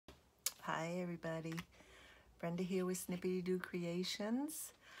Hi everybody, Brenda here with Snippety Doo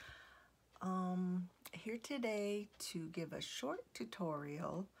Creations. Here today to give a short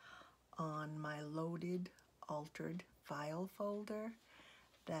tutorial on my loaded altered file folder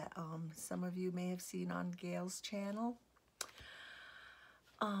that some of you may have seen on Gayle's channel.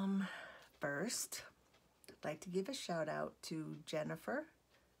 First, I'd like to give a shout out to Jennifer,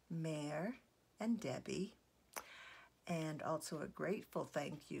 Mare, and Debbie. And also a grateful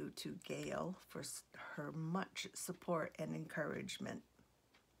thank you to Gayle for her much support and encouragement.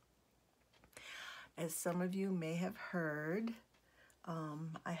 As some of you may have heard,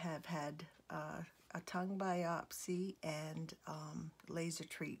 I have had a tongue biopsy and laser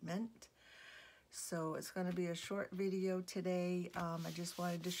treatment. So it's going to be a short video today. I just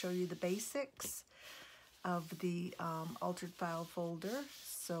wanted to show you the basics of the altered file folder.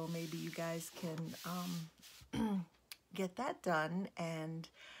 So maybe you guys can get that done and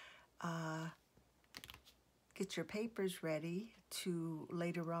get your papers ready to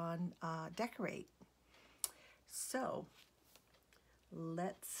later on decorate. So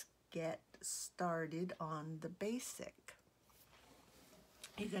let's get started on the basic.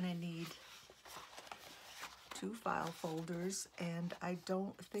 You're going to need 2 file folders, and I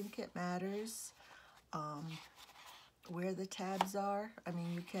don't think it matters where the tabs are. I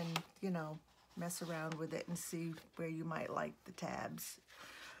mean, you can, mess around with it and see where you might like the tabs,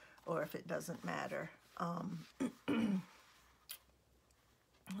 or if it doesn't matter.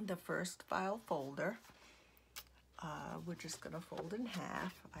 The first file folder, we're just going to fold in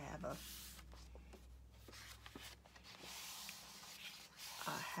half. I have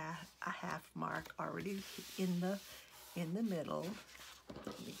a half mark already in the middle.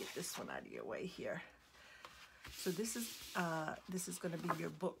 Let me get this one out of your way here. So this is going to be your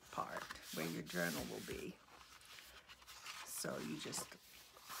book part, where your journal will be. So you just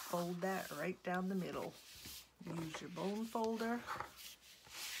fold that right down the middle. Use your bone folder.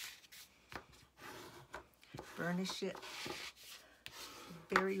 Burnish it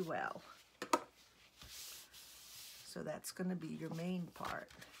very well. So that's going to be your main part.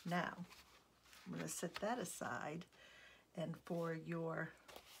 Now, I'm going to set that aside, and for your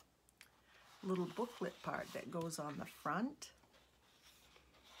little booklet part that goes on the front,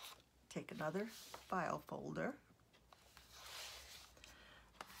 take another file folder,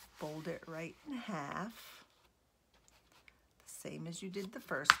 fold it right in half, the same as you did the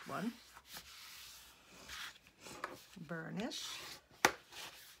first one. Burnish.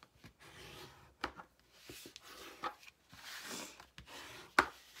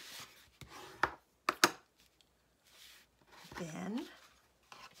 Then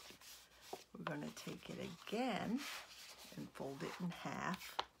we're going to take it again and fold it in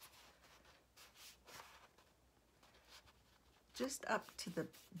half, just up to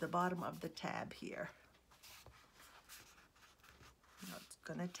the bottom of the tab here. Now it's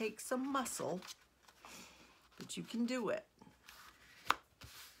going to take some muscle, but you can do it.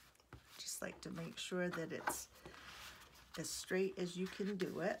 Just like to make sure that it's as straight as you can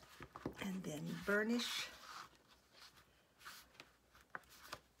do it, and then burnish.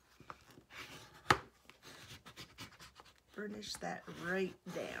 Burnish that right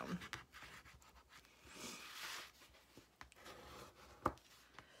down.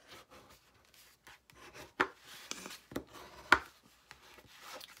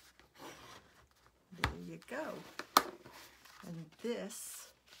 There you go. And this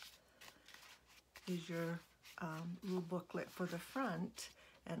is your little booklet for the front.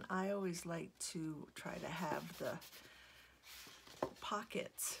 And I always like to try to have the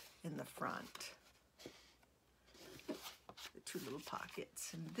pockets in the front. 2 little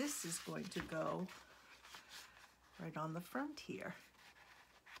pockets, and this is going to go right on the front here.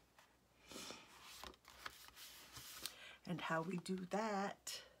 And how we do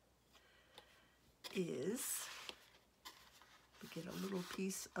that is we get a little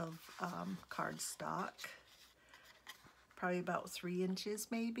piece of cardstock, probably about 3 inches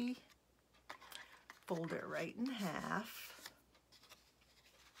maybe, fold it right in half.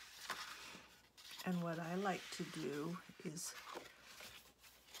 And what I like to do is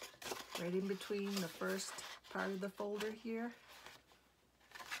right in between the first part of the folder here,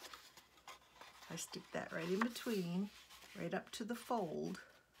 I stick that right in between, right up to the fold.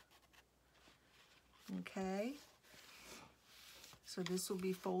 Okay? So this will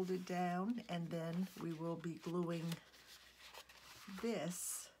be folded down, and then we will be gluing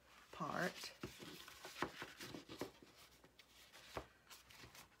this part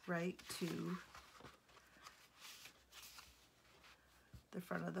right to the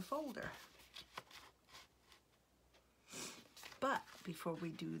front of the folder. But before we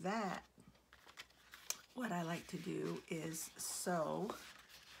do that, what I like to do is sew,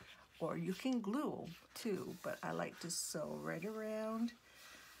 or you can glue too, but I like to sew right around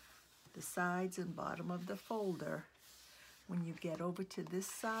the sides and bottom of the folder. When you get over to this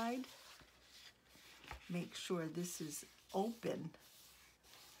side, make sure this is open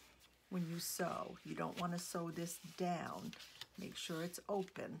when you sew. You don't want to sew this down. Make sure it's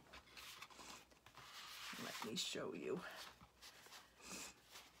open. Let me show you.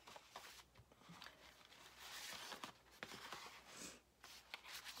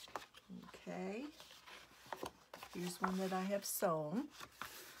 Okay, here's one that I have sewn.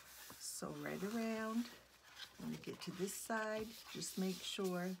 Sew right around. When you get to this side, just make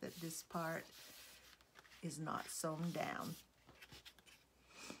sure that this part is not sewn down.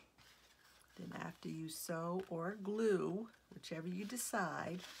 Then after you sew or glue, whichever you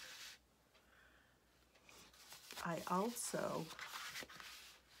decide, I also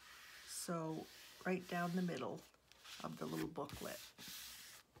sew right down the middle of the little booklet.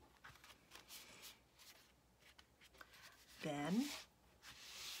 Then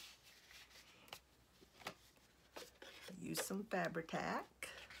use some Fabri-Tac.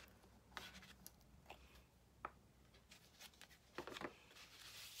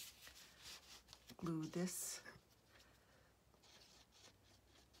 Glue this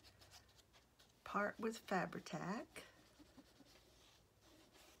part with Fabri-Tac.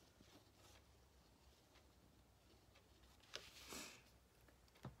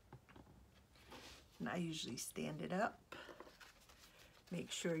 And I usually stand it up. Make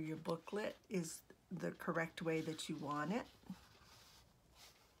sure your booklet is the correct way that you want it.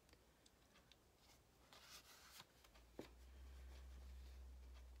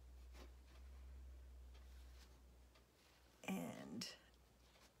 And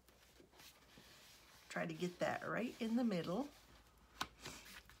try to get that right in the middle,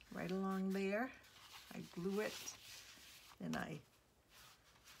 right along there. I glue it and I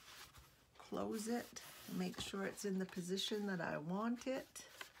close it and make sure it's in the position that I want it.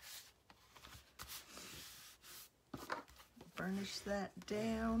 Burnish that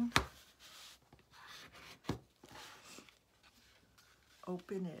down.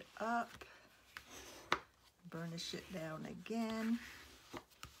 Open it up. Burnish it down again.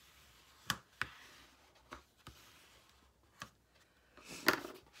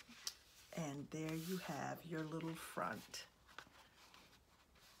 And there you have your little front.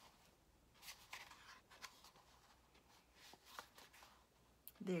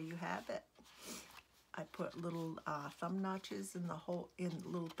 There you have it. I put little thumb notches in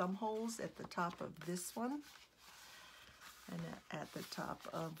little thumb holes at the top of this one and at the top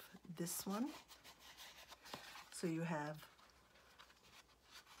of this one. So you have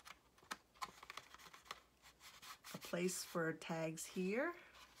a place for tags here.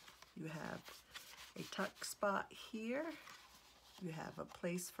 You have a tuck spot here. You have a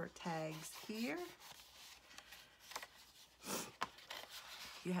place for tags here.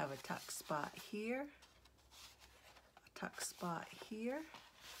 You have a tuck spot here, a tuck spot here,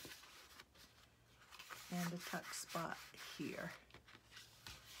 and a tuck spot here.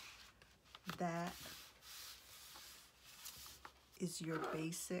 That is your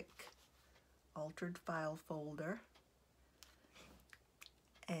basic altered file folder.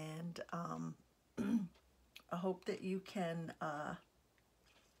 And I hope that you can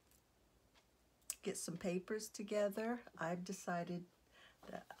get some papers together. I've decided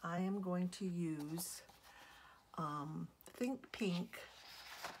that I am going to use Think Pink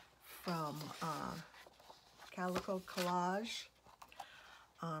from Calico Collage.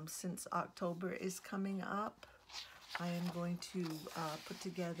 Since October is coming up, I am going to put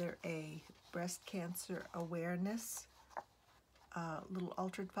together a breast cancer awareness little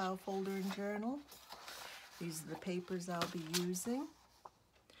altered file folder and journal. These are the papers I'll be using.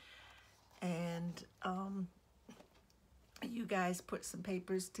 And you guys put some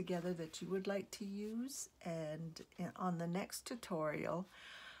papers together that you would like to use, and on the next tutorial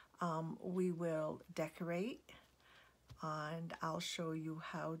we will decorate, and I'll show you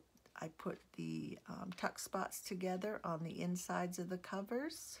how I put the tuck spots together on the insides of the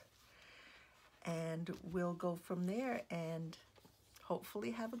covers, and we'll go from there and hopefully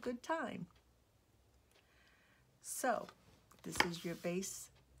have a good time. So this is your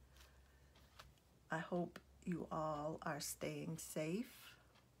base. I hope you all are staying safe.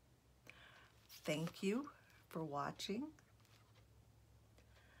 Thank you for watching.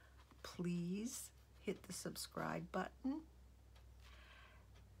 Please hit the subscribe button,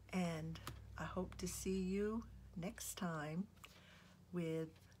 and I hope to see you next time with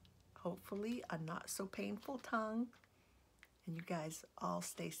hopefully a not so painful tongue, and you guys all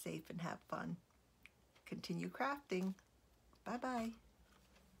stay safe and have fun. continue crafting. Bye-bye.